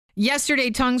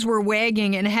Yesterday, tongues were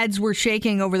wagging and heads were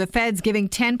shaking over the feds giving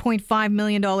 $10.5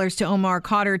 million to Omar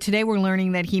Khadr. Today, we're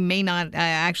learning that he may not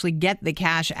actually get the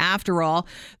cash after all.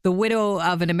 The widow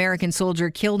of an American soldier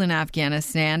killed in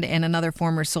Afghanistan and another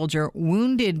former soldier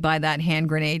wounded by that hand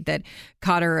grenade that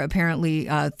Khadr apparently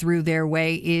threw their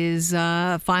way is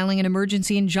filing an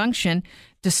emergency injunction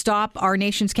to stop our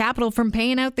nation's capital from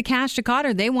paying out the cash to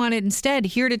Khadr. They want it instead.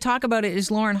 Here to talk about it is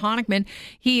Lorne Honickman.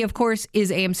 He, of course,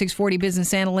 is AM 640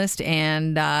 business analyst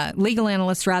and legal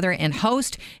analyst, and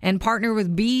host and partner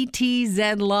with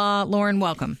BTZ Law. Lorne,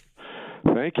 welcome.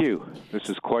 Thank you. This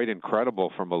is quite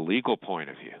incredible from a legal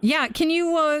point of view. Yeah. Can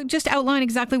you just outline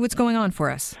exactly what's going on for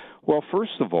us? Well,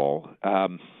 first of all,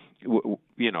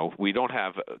 we don't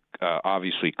have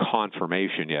obviously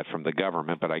confirmation yet from the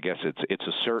government, but I guess it's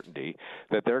a certainty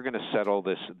that they're going to settle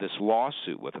this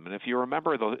lawsuit with him. And if you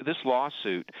remember, this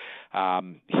lawsuit,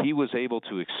 he was able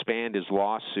to expand his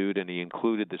lawsuit, and he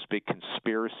included this big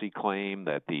conspiracy claim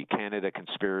that the Canada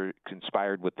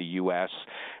conspired with the U.S.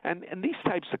 And these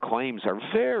types of claims are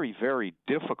very, very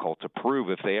difficult to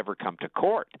prove if they ever come to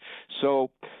court.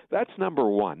 So that's number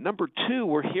one. Number two,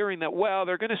 we're hearing that,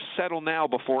 they're going to settle now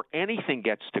before anything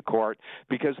gets to court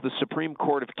because the Supreme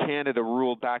Court of Canada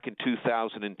ruled back in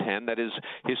 2010 that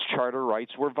his charter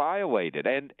rights were violated,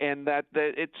 and that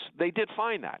they did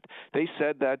find that. They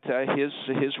said that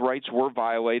his rights were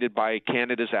violated by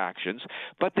Canada's actions,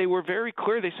 but they were very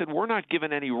clear. They said, we're not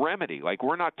given any remedy. Like,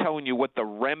 we're not telling you what the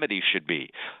remedy should be,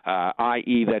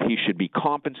 i.e. that he should be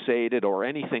compensated or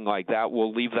anything like that.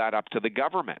 We'll leave that up to the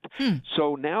government.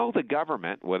 So now the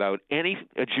government, without any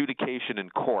adjudication in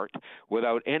court,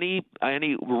 without any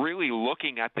really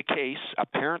looking at the case,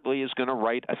 apparently is going to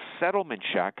write a settlement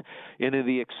check into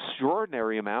the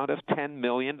extraordinary amount of $10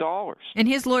 million. And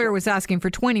his lawyer was asking for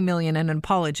 $20 million and an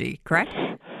apology, correct?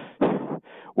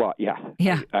 Well, yeah.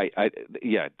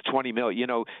 20 million.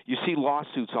 You see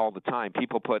lawsuits all the time.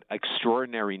 People put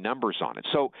extraordinary numbers on it.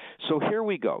 So here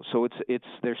we go. So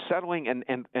they're settling,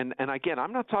 and again,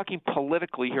 I'm not talking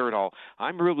politically here at all.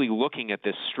 I'm really looking at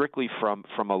this strictly from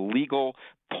a legal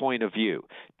point of view.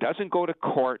 Doesn't go to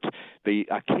court.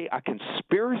 A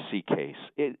conspiracy case,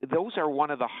 those are one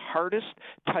of the hardest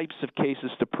types of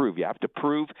cases to prove. You have to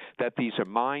prove that these are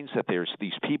minds, that there's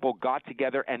these people got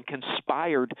together and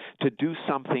conspired to do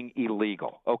something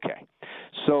illegal. Okay.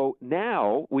 So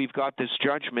now we've got this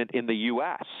judgment in the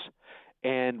U.S.,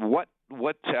 and what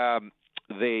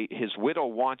his widow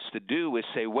wants to do is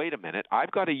say, wait a minute,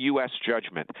 I've got a U.S.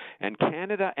 judgment, and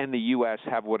Canada and the U.S.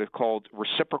 have what is called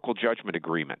reciprocal judgment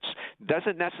agreements.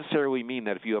 Doesn't necessarily mean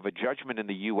that if you have a judgment in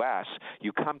the U.S.,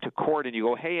 you come to court and you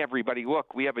go, hey, everybody,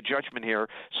 look, we have a judgment here,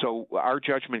 so our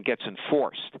judgment gets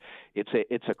enforced.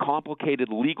 It's a complicated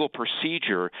legal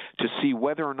procedure to see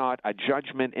whether or not a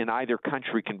judgment in either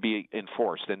country can be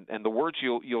enforced. And the words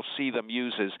you'll see them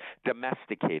use is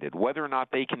domesticated, whether or not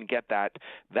they can get that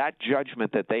judgment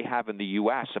that they have in the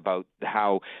U.S. about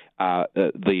how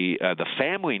the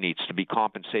family needs to be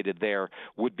compensated there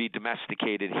would be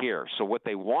domesticated here. So what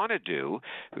they want to do,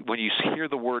 when you hear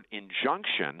the word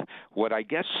injunction, what I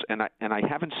guess, and I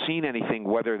haven't seen anything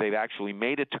whether they've actually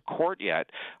made it to court yet,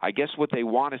 I guess what they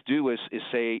want to do is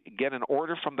say, get an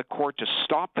order from the court to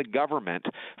stop the government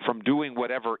from doing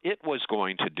whatever it was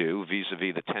going to do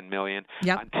vis-a-vis the $10 million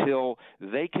until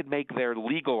they could make their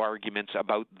legal arguments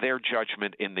about their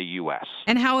judgment in the U.S.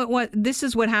 And how it was, this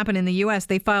is what happened in the U.S.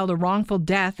 They filed a wrongful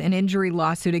death and injury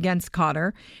lawsuit against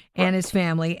Khadr and his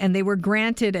family, and they were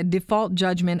granted a default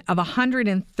judgment of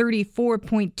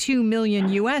 $134.2 million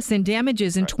U.S. in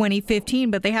damages in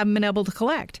 2015, but they haven't been able to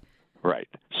collect. Right.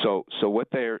 So what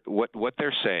they're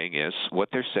saying is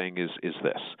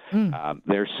this.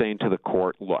 They're saying to the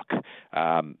court, look,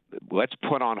 let's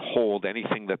put on hold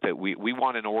anything that we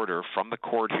want an order from the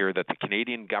court here that the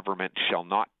Canadian government shall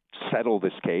not settle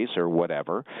this case or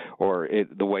whatever, or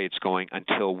the way it's going,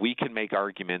 until we can make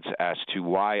arguments as to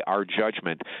why our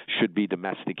judgment should be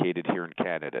domesticated here in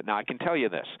Canada. Now, I can tell you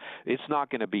this: it's not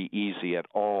going to be easy at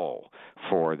all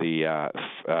for the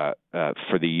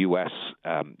U.S.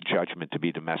 Judgment to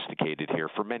be domesticated here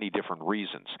for many different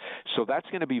reasons. So that's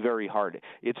going to be very hard.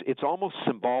 It's almost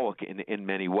symbolic in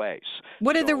many ways.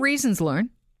 What are the reasons, Lorne?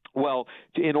 Well,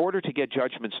 in order to get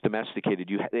judgments domesticated,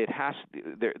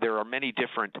 there are many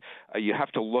different. You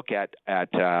have to look at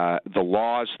the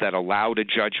laws that allowed a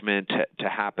judgment to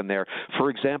happen there. For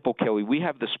example, Kelly, we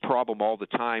have this problem all the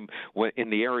time in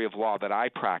the area of law that I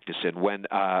practice in. When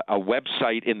a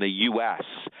website in the U.S.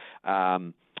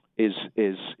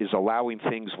 is allowing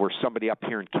things where somebody up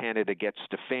here in Canada gets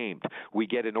defamed. We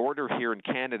get an order here in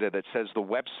Canada that says the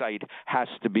website has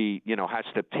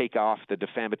to take off the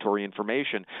defamatory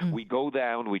information. We go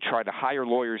down, we try to hire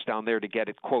lawyers down there to get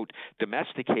it, quote,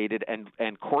 domesticated,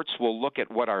 and courts will look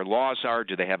at what our laws are.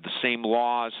 Do they have the same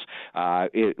laws? Are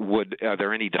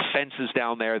there any defenses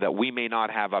down there that we may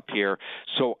not have up here?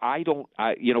 So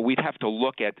we'd have to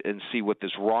look at and see what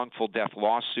this wrongful death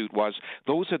lawsuit was.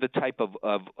 Those are the type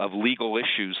of legal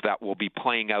issues that will be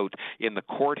playing out in the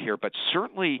court here. But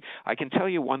certainly, I can tell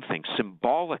you one thing,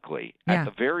 symbolically, at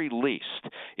the very least,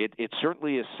 it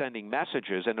certainly is sending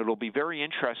messages, and it'll be very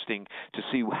interesting to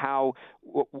see what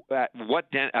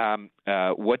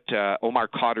Omar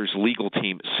Khadr's legal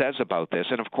team says about this.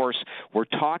 And of course, we're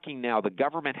talking now, the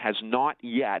government has not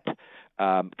yet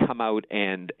come out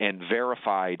and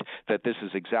verified that this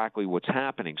is exactly what's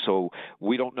happening. So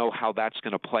we don't know how that's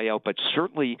going to play out, but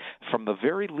certainly from the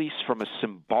very least from a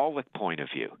symbolic point of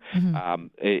view,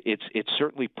 it's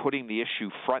certainly putting the issue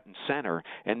front and center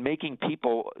and making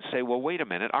people say, well, wait a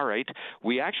minute, all right,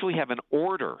 we actually have an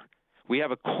order. We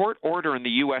have a court order in the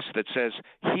U.S. that says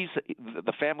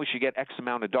the family should get X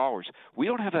amount of dollars. We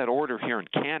don't have that order here in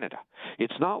Canada.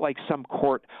 It's not like some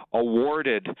court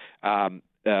awarded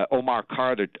Omar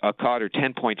Khadr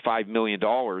 $10.5 million,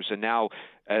 and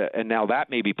now that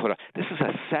may be put up. This is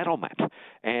a settlement,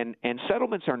 and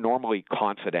settlements are normally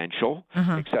confidential,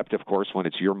 except of course when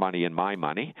it's your money and my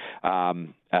money.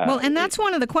 Well, and that's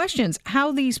one of the questions: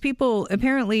 how these people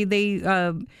apparently they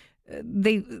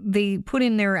put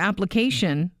in their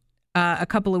application a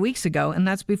couple of weeks ago, and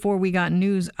that's before we got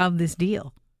news of this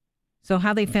deal. So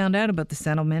how they found out about the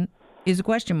settlement is a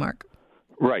question mark.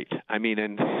 Right. I mean,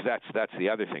 and that's the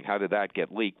other thing. How did that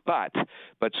get leaked? But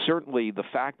certainly the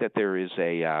fact that there is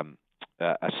a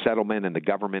settlement and the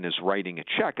government is writing a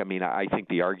check, I mean, I think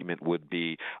the argument would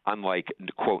be, unlike,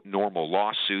 quote, normal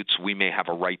lawsuits, we may have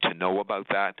a right to know about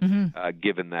that,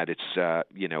 given that it's,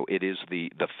 it is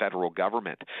the federal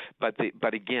government. But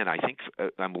again, I think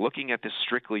I'm looking at this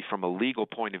strictly from a legal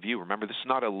point of view. Remember, this is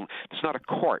not a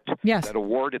court that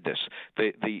awarded this.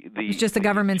 It's just the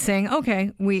government saying,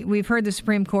 okay, we've heard the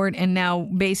Supreme Court, and now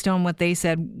based on what they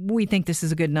said, we think this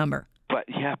is a good number. But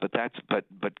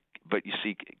you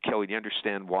see, Kelly, you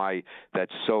understand why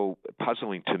that's so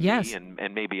puzzling to me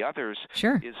and maybe others.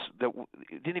 Sure. Is that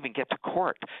it didn't even get to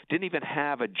court, didn't even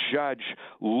have a judge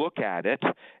look at it,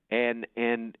 and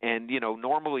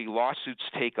normally lawsuits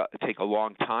take a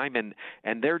long time, and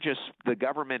they're just, the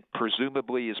government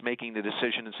presumably is making the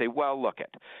decision and say, well, look,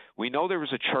 we know there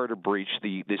was a charter breach.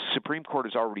 The Supreme Court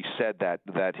has already said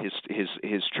that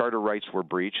his charter rights were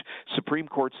breached. Supreme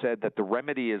Court said that the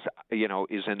remedy is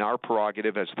in our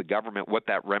prerogative as the government what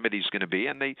that remedy is going to be,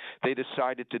 and they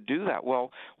decided to do that.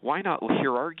 Well, why not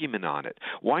hear argument on it?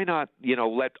 Why not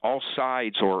let all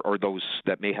sides or those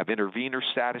that may have intervener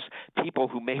status, people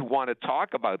who may want to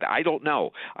talk about that? I don't know.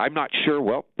 I'm not sure.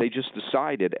 Well, they just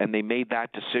decided and they made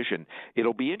that decision.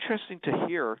 It'll be interesting to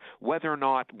hear whether or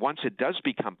not, once it does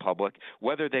become public,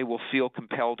 whether they will feel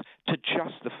compelled to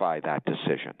justify that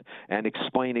decision and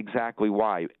explain exactly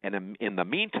why. And in the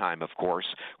meantime, of course,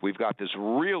 we've got this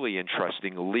really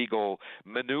interesting legal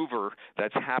maneuver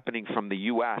that's happening from the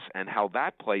U.S. and how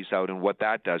that plays out and what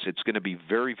that does. It's going to be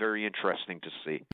very, very interesting to see.